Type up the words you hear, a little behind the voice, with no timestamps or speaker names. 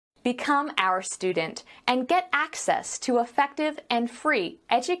Become our student and get access to effective and free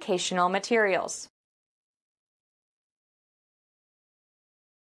educational materials.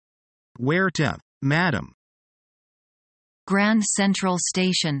 Where to, madam? Grand Central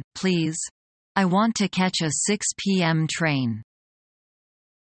Station, please. I want to catch a 6 p.m. train.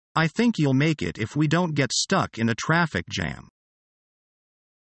 I think you'll make it if we don't get stuck in a traffic jam.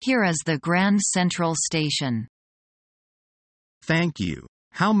 Here is the Grand Central Station. Thank you.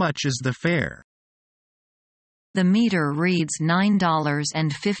 How much is the fare? The meter reads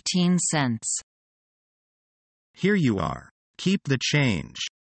 $9.15. Here you are. Keep the change.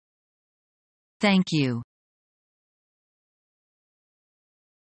 Thank you.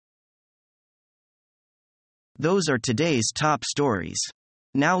 Those are today's top stories.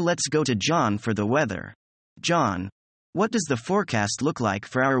 Now let's go to John for the weather. John, what does the forecast look like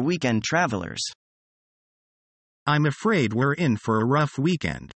for our weekend travelers? I'm afraid we're in for a rough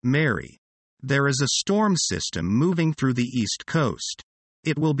weekend, Mary. There is a storm system moving through the East Coast.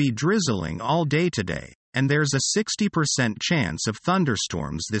 It will be drizzling all day today, and there's a 60% chance of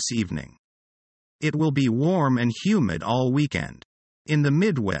thunderstorms this evening. It will be warm and humid all weekend. In the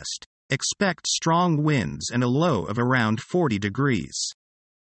Midwest, expect strong winds and a low of around 40 degrees.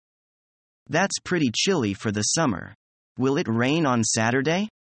 That's pretty chilly for the summer. Will it rain on Saturday?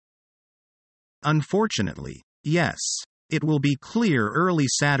 Unfortunately, yes. It will be clear early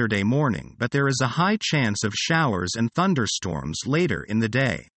Saturday morning, but there is a high chance of showers and thunderstorms later in the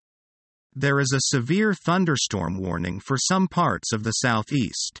day. There is a severe thunderstorm warning for some parts of the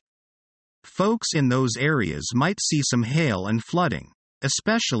southeast. Folks in those areas might see some hail and flooding,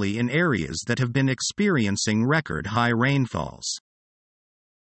 especially in areas that have been experiencing record high rainfalls.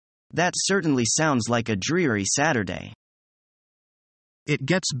 That certainly sounds like a dreary Saturday. It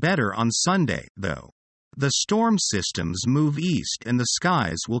gets better on Sunday, though. The storm systems move east and the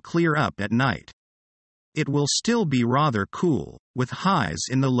skies will clear up at night. It will still be rather cool, with highs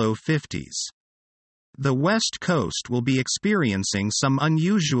in the low 50s. The West Coast will be experiencing some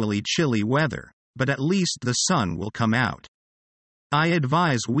unusually chilly weather, but at least the sun will come out. I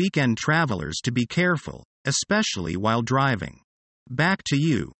advise weekend travelers to be careful, especially while driving. Back to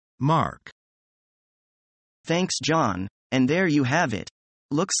you, Mark. Thanks, John, and there you have it.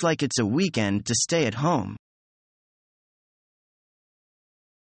 Looks like it's a weekend to stay at home.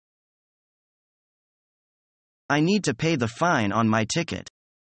 I need to pay the fine on my ticket.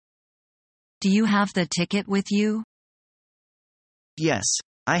 Do you have the ticket with you? Yes,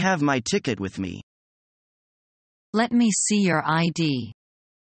 I have my ticket with me. Let me see your ID.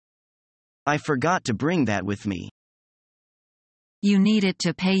 I forgot to bring that with me. You need it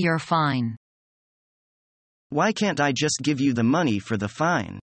to pay your fine. Why can't I just give you the money for the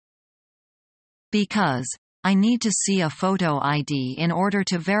fine? Because I need to see a photo ID in order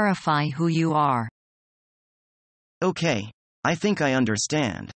to verify who you are. Okay, I think I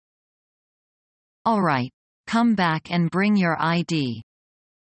understand. All right, come back and bring your ID.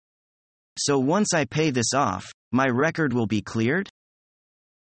 So once I pay this off, my record will be cleared?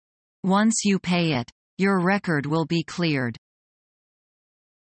 Once you pay it, your record will be cleared.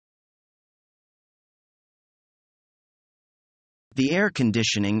 The air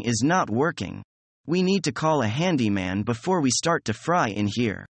conditioning is not working. We need to call a handyman before we start to fry in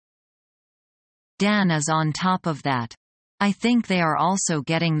here. Dan is on top of that. I think they are also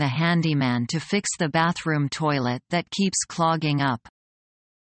getting the handyman to fix the bathroom toilet that keeps clogging up.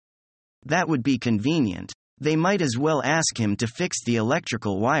 That would be convenient. They might as well ask him to fix the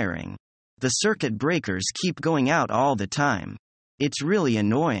electrical wiring. The circuit breakers keep going out all the time. It's really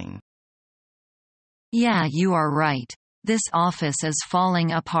annoying. Yeah, you are right. This office is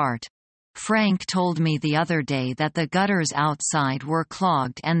falling apart. Frank told me the other day that the gutters outside were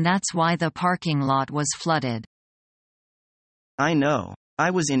clogged and that's why the parking lot was flooded. I know.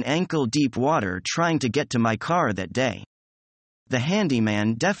 I was in ankle-deep water trying to get to my car that day. The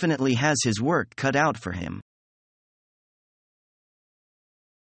handyman definitely has his work cut out for him.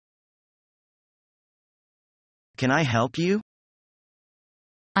 Can I help you?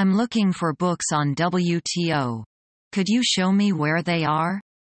 I'm looking for books on WTO. Could you show me where they are?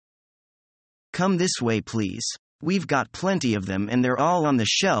 Come this way, please. We've got plenty of them and they're all on the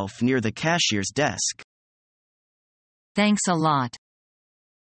shelf near the cashier's desk. Thanks a lot.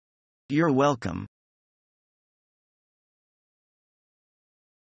 You're welcome.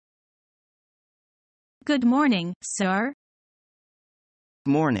 Good morning, sir.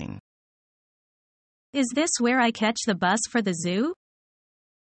 Morning. Is this where I catch the bus for the zoo?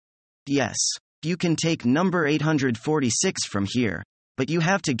 Yes. You can take number 846 from here, but you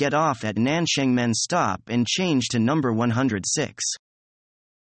have to get off at Nanshengmen stop and change to number 106.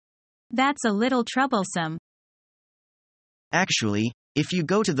 That's a little troublesome. Actually, if you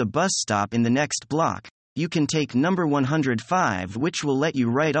go to the bus stop in the next block, you can take number 105, which will let you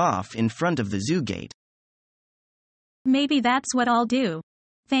right off in front of the zoo gate. Maybe that's what I'll do.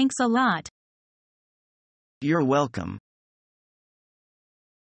 Thanks a lot. You're welcome.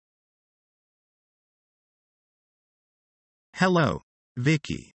 Hello,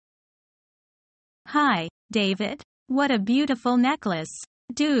 Vicky. Hi, David. What a beautiful necklace.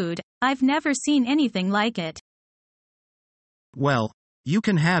 Dude, I've never seen anything like it. Well, you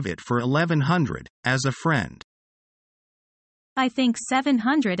can have it for $1,100, as a friend. I think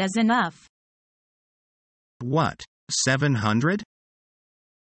 700 is enough. What, 700?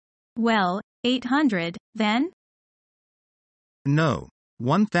 Well, 800, then? No,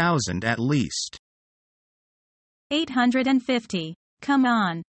 1,000 at least. 850. Come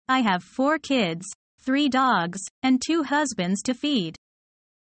on. I have 4 kids, 3 dogs, and 2 husbands to feed.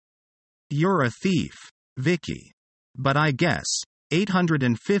 You're a thief, Vicky. But I guess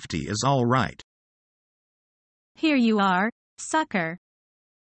 850 is all right. Here you are, sucker.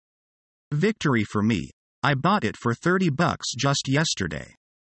 Victory for me. I bought it for $30 just yesterday.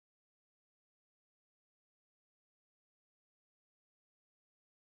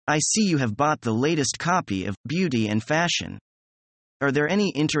 I see you have bought the latest copy of Beauty and Fashion. Are there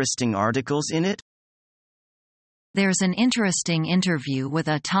any interesting articles in it? There's an interesting interview with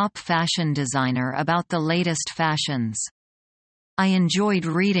a top fashion designer about the latest fashions. I enjoyed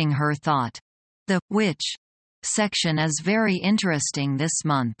reading her thought. The "which" section is very interesting this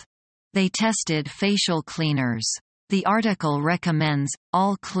month. They tested facial cleaners. The article recommends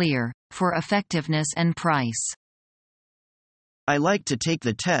All Clear for effectiveness and price. I like to take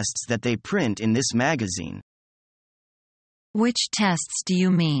the tests that they print in this magazine. Which tests do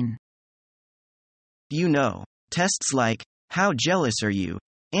you mean? You know, tests like, how jealous are you?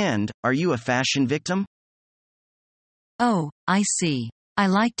 And, are you a fashion victim? Oh, I see. I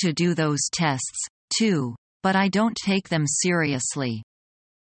like to do those tests, too, but I don't take them seriously.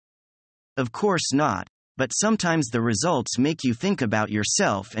 Of course not, but sometimes the results make you think about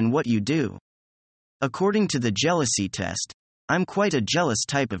yourself and what you do. According to the jealousy test, I'm quite a jealous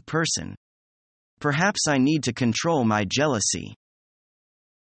type of person. Perhaps I need to control my jealousy.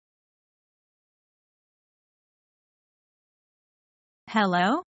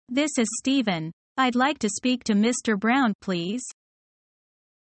 Hello? This is Stephen. I'd like to speak to Mr. Brown, please.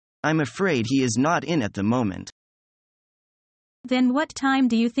 I'm afraid he is not in at the moment. Then what time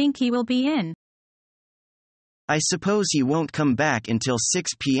do you think he will be in? I suppose he won't come back until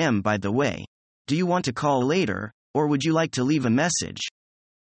 6 p.m. By the way. Do you want to call later, or would you like to leave a message?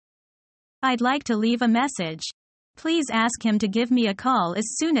 I'd like to leave a message. Please ask him to give me a call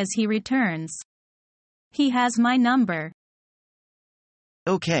as soon as he returns. He has my number.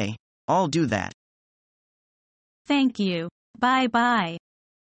 Okay, I'll do that. Thank you. Bye-bye.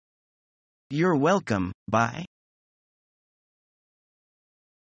 You're welcome, bye.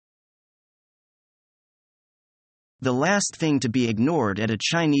 The last thing to be ignored at a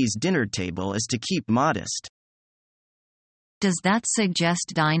Chinese dinner table is to keep modest. Does that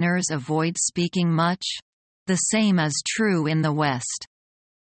suggest diners avoid speaking much? The same is true in the West.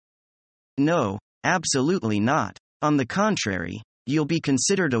 No, absolutely not. On the contrary, you'll be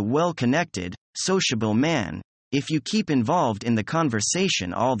considered a well-connected, sociable man if you keep involved in the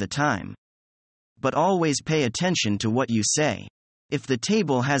conversation all the time. But always pay attention to what you say. If the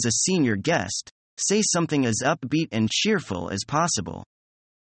table has a senior guest, say something as upbeat and cheerful as possible.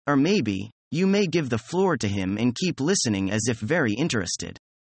 Or maybe, you may give the floor to him and keep listening as if very interested.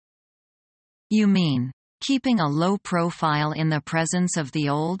 You mean, keeping a low profile in the presence of the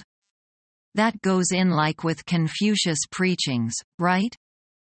old? That goes in like with Confucius' preachings, right?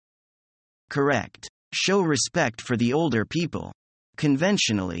 Correct. Show respect for the older people.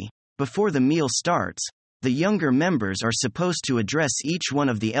 Conventionally, before the meal starts, the younger members are supposed to address each one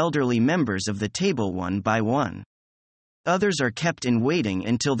of the elderly members of the table one by one. Others are kept in waiting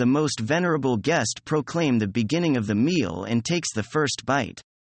until the most venerable guest proclaims the beginning of the meal and takes the first bite.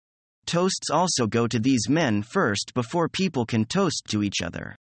 Toasts also go to these men first before people can toast to each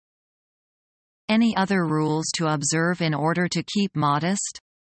other. Any other rules to observe in order to keep modest?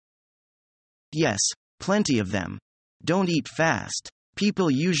 Yes, plenty of them. Don't eat fast.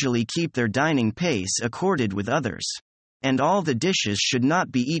 People usually keep their dining pace accorded with others. And all the dishes should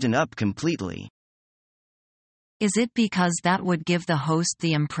not be eaten up completely. Is it because that would give the host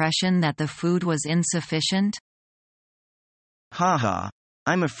the impression that the food was insufficient? Haha.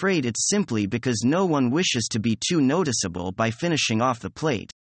 I'm afraid it's simply because no one wishes to be too noticeable by finishing off the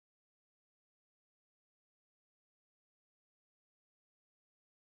plate.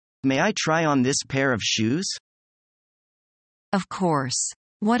 May I try on this pair of shoes? Of course.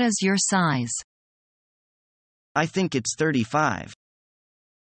 What is your size? I think it's 35.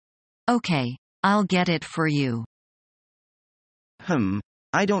 Okay, I'll get it for you.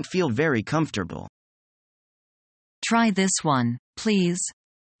 I don't feel very comfortable. Try this one, please.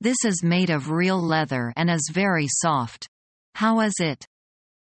 This is made of real leather and is very soft. How is it?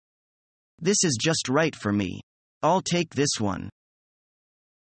 This is just right for me. I'll take this one.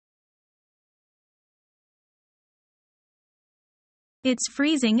 It's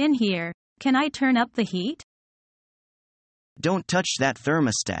freezing in here. Can I turn up the heat? Don't touch that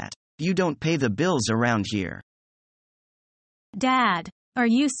thermostat. You don't pay the bills around here. Dad, are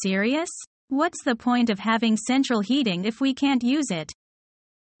you serious? What's the point of having central heating if we can't use it?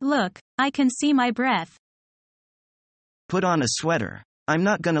 Look, I can see my breath. Put on a sweater. I'm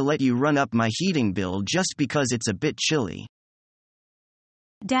not gonna let you run up my heating bill just because it's a bit chilly.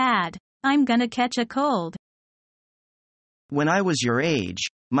 Dad, I'm gonna catch a cold. When I was your age,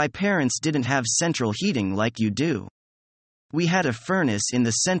 my parents didn't have central heating like you do. We had a furnace in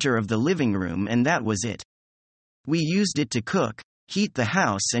the center of the living room and that was it. We used it to cook, heat the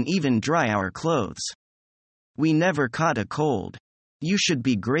house and even dry our clothes. We never caught a cold. You should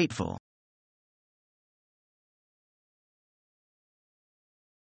be grateful.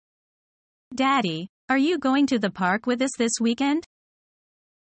 Daddy, are you going to the park with us this weekend?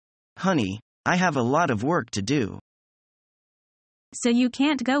 Honey, I have a lot of work to do. So you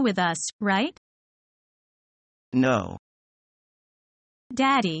can't go with us, right? No.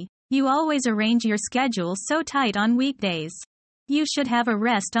 Daddy, you always arrange your schedule so tight on weekdays. You should have a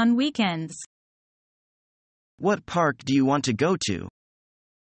rest on weekends. What park do you want to go to?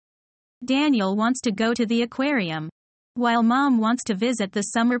 Daniel wants to go to the aquarium, while Mom wants to visit the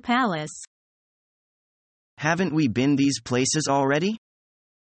summer palace. Haven't we been these places already?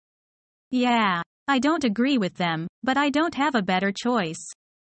 Yeah, I don't agree with them, but I don't have a better choice.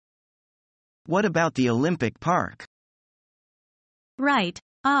 What about the Olympic Park? Right,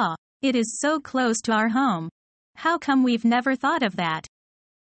 it is so close to our home. How come we've never thought of that?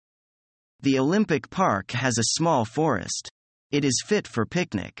 The Olympic Park has a small forest. It is fit for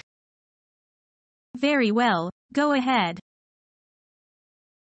picnic. Very well, go ahead.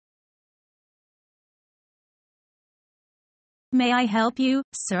 May I help you,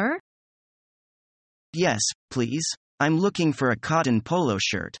 sir? Yes, please. I'm looking for a cotton polo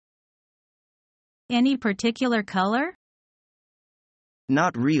shirt. Any particular color?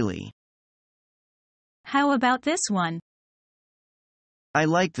 Not really. How about this one? I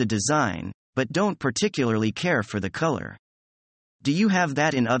like the design, but don't particularly care for the color. Do you have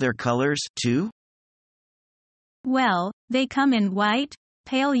that in other colors, too? Well, they come in white,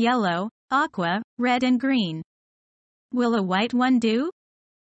 pale yellow, aqua, red and green. Will a white one do?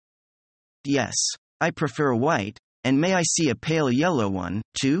 Yes, I prefer white, and may I see a pale yellow one,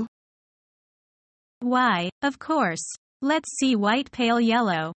 too? Why, of course. Let's see white pale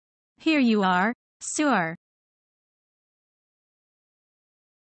yellow. Here you are, sir.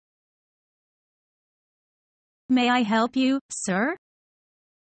 May I help you, sir?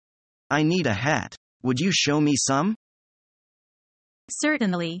 I need a hat. Would you show me some?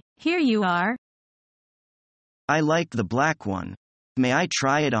 Certainly, here you are. I like the black one. May I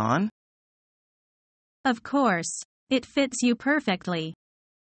try it on? Of course. It fits you perfectly.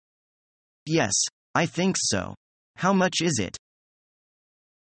 Yes, I think so. How much is it?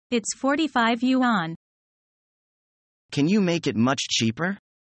 It's 45 yuan. Can you make it much cheaper?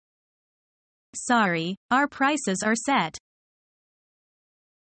 Sorry, our prices are set.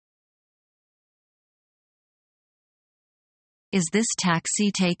 Is this taxi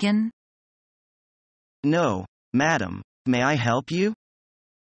taken? No, madam. May I help you?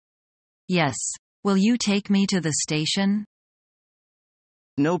 Yes. Will you take me to the station?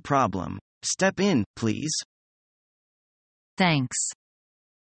 No problem. Step in, please. Thanks.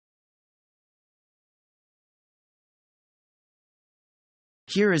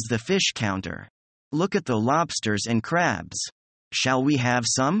 Here is the fish counter. Look at the lobsters and crabs. Shall we have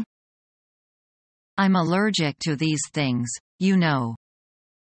some? I'm allergic to these things, you know.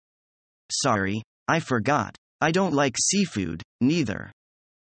 Sorry, I forgot. I don't like seafood, neither.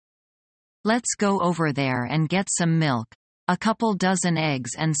 Let's go over there and get some milk, a couple dozen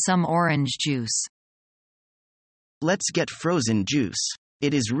eggs and some orange juice. Let's get frozen juice.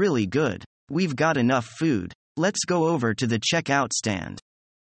 It is really good. We've got enough food. Let's go over to the checkout stand.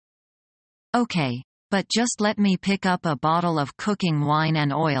 Okay, but just let me pick up a bottle of cooking wine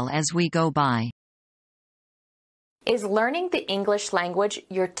and oil as we go by. Is learning the English language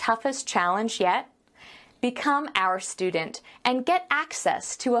your toughest challenge yet? Become our student and get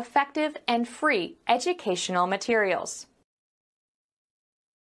access to effective and free educational materials.